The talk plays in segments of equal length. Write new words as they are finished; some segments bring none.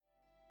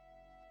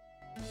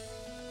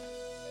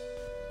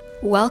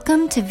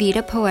Welcome to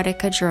Vita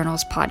Poetica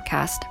Journals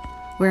podcast.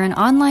 We're an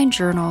online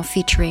journal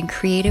featuring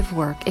creative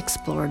work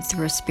explored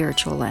through a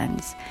spiritual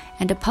lens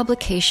and a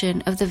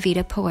publication of the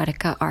Vita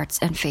Poetica Arts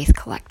and Faith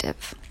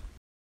Collective.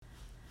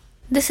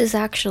 This is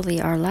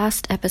actually our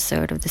last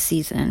episode of the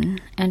season,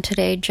 and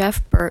today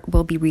Jeff Burt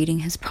will be reading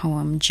his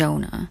poem,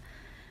 Jonah.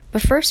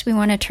 But first, we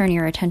want to turn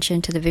your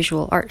attention to the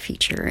visual art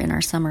feature in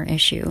our summer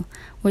issue,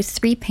 with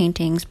 3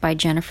 paintings by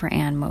Jennifer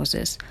Ann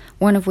Moses,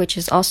 one of which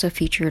is also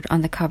featured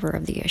on the cover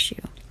of the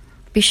issue.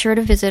 Be sure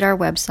to visit our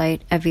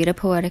website at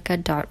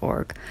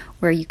vitapoetica.org,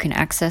 where you can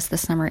access the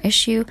summer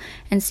issue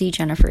and see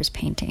Jennifer's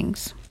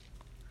paintings.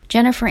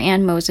 Jennifer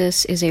Ann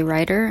Moses is a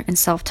writer and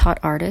self-taught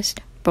artist.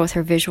 Both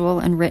her visual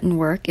and written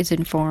work is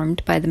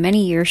informed by the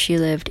many years she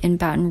lived in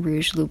Baton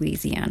Rouge,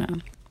 Louisiana.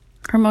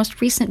 Her most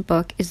recent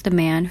book is The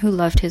Man Who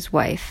Loved His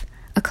Wife,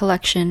 a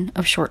collection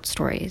of short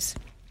stories.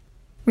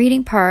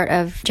 Reading part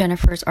of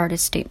Jennifer's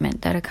artist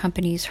statement that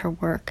accompanies her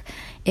work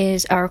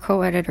is our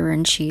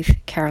co-editor-in-chief,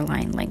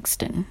 Caroline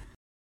Langston.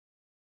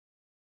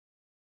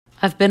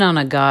 I've been on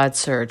a God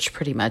search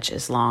pretty much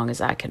as long as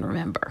I can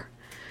remember.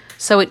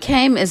 So it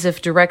came as if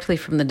directly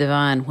from the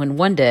divine when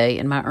one day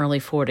in my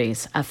early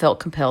 40s, I felt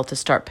compelled to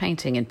start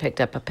painting and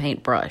picked up a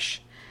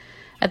paintbrush.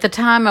 At the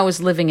time, I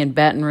was living in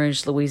Baton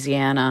Rouge,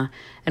 Louisiana,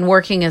 and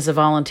working as a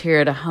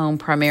volunteer at a home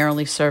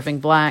primarily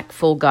serving Black,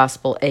 full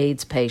gospel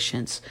AIDS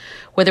patients,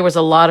 where there was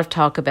a lot of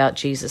talk about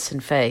Jesus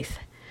and faith.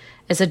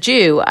 As a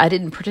Jew, I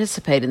didn't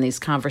participate in these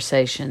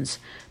conversations,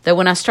 though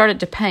when I started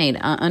to paint,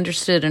 I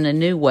understood in a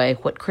new way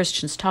what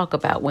Christians talk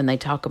about when they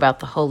talk about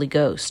the Holy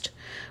Ghost,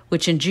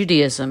 which in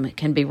Judaism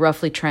can be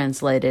roughly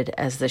translated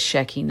as the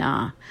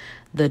Shekinah,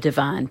 the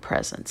divine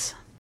presence.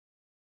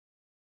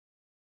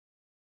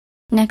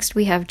 Next,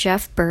 we have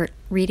Jeff Burt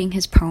reading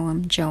his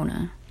poem,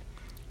 Jonah.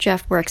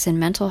 Jeff works in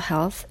mental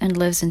health and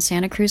lives in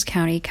Santa Cruz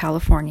County,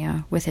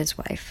 California, with his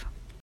wife.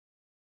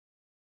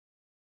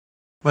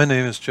 My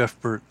name is Jeff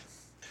Burt.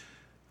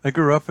 I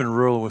grew up in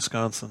rural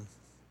Wisconsin.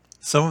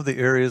 Some of the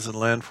areas and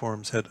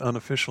landforms had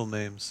unofficial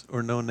names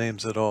or no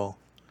names at all.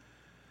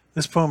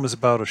 This poem is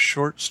about a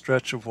short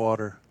stretch of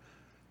water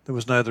that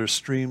was neither a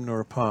stream nor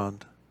a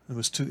pond and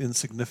was too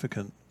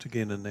insignificant to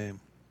gain a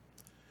name.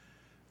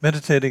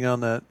 Meditating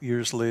on that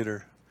years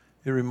later,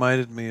 it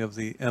reminded me of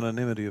the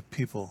anonymity of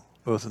people,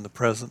 both in the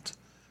present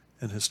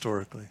and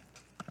historically.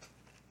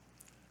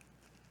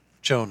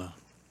 Jonah.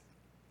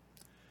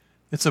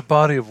 It's a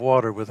body of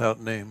water without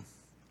name.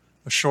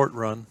 A short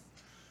run,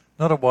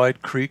 not a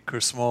wide creek or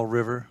small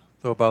river,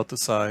 though about the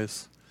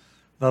size,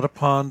 not a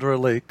pond or a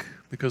lake,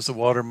 because the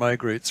water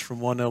migrates from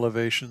one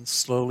elevation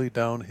slowly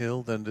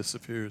downhill, then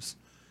disappears,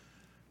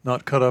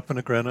 not cut up in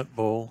a granite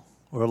bowl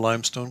or a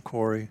limestone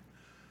quarry,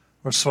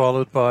 or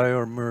swallowed by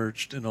or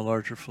merged in a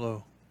larger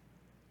flow.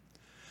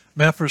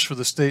 Mappers for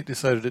the state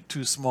decided it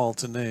too small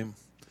to name,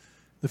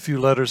 the few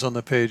letters on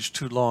the page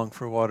too long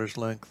for water's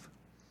length.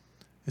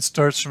 It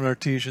starts from an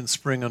artesian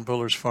spring on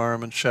Buller's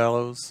farm and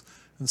shallows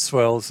and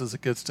swells as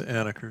it gets to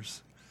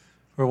Anakers,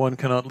 where one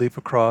cannot leap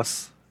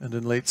across, and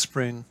in late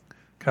spring,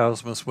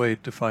 cows must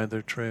wait to find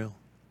their trail.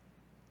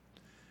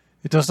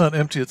 It does not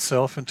empty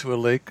itself into a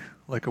lake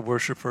like a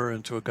worshiper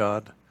into a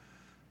god,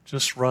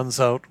 just runs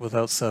out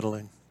without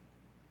settling,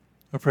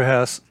 or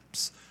perhaps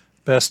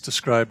best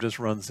described as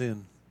runs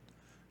in,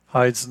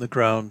 hides in the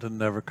ground and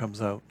never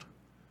comes out,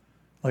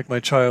 like my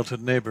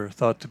childhood neighbor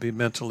thought to be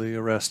mentally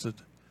arrested,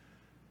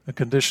 a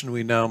condition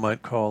we now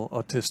might call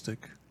autistic,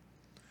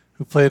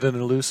 who played an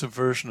elusive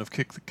version of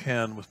Kick the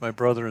Can with my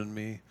brother and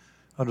me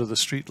under the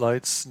street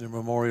lights near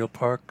Memorial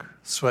Park,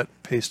 sweat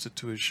pasted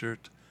to his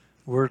shirt,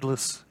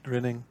 wordless,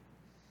 grinning.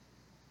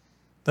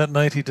 That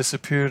night he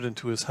disappeared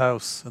into his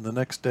house, and the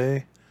next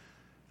day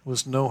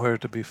was nowhere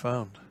to be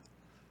found.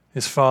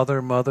 His father,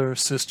 mother,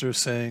 sister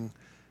saying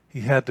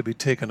he had to be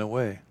taken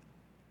away,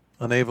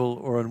 unable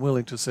or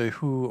unwilling to say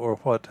who or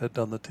what had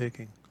done the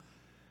taking,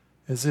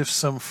 as if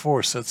some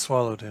force had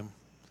swallowed him,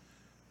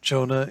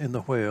 Jonah in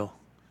the whale,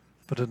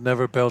 but had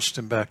never belched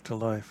him back to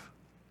life.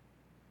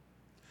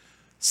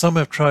 Some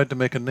have tried to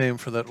make a name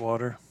for that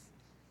water,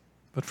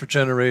 but for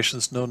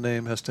generations no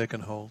name has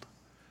taken hold,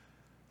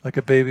 like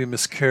a baby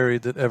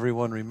miscarried that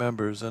everyone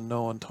remembers and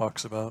no one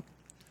talks about,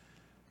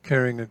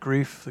 carrying a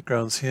grief that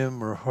grounds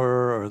him or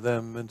her or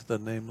them into the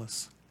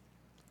nameless.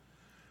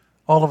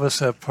 All of us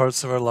have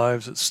parts of our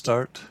lives that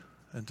start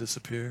and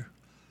disappear,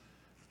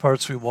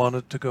 parts we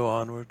wanted to go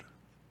onward,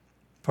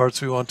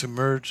 parts we want to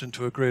merge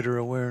into a greater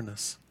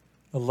awareness,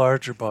 a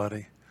larger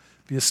body,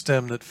 be a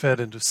stem that fed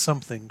into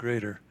something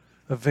greater,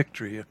 a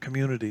victory, a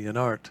community, an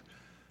art,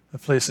 a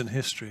place in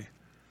history,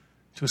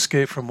 to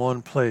escape from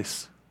one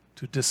place,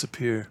 to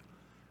disappear,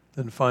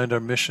 then find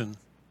our mission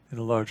in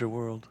a larger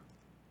world.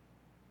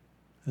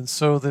 And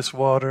so this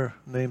water,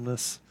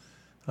 nameless,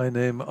 I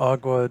name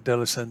Agua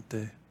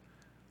Delicente,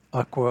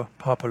 Aqua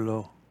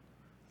Popolo,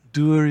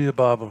 Duria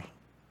Babel,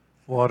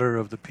 water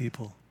of the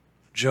people,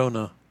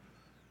 Jonah,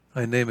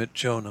 I name it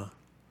Jonah,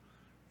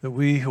 that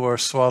we who are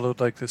swallowed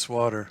like this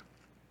water,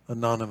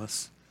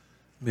 anonymous,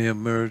 may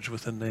emerge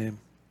with a name.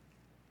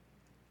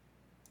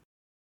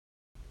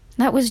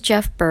 That was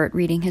Jeff Burt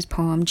reading his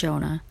poem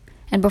Jonah,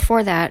 and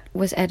before that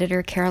was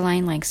editor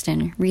Caroline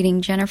Langston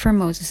reading Jennifer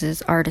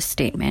Moses' artist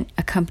statement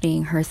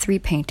accompanying her 3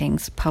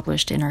 paintings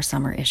published in our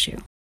summer issue.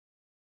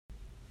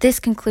 This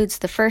concludes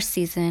the first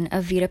season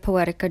of Vita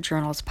Poetica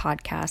Journal's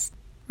podcast.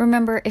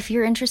 Remember, if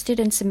you're interested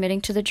in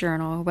submitting to the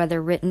journal,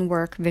 whether written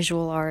work,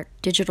 visual art,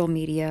 digital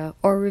media,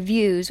 or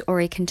reviews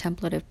or a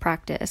contemplative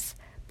practice,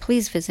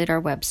 please visit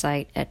our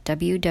website at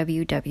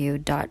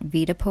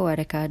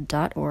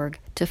www.vitapoetica.org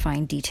to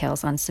find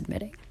details on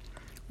submitting.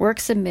 Work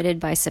submitted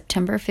by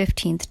September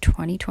 15th,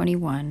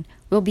 2021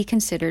 will be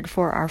considered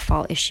for our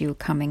fall issue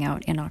coming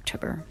out in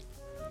October.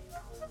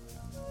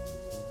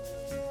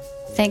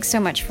 Thanks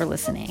so much for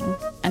listening,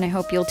 and I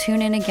hope you'll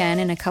tune in again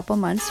in a couple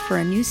months for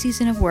a new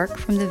season of work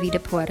from the Vita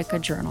Poetica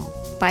Journal.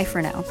 Bye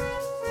for now.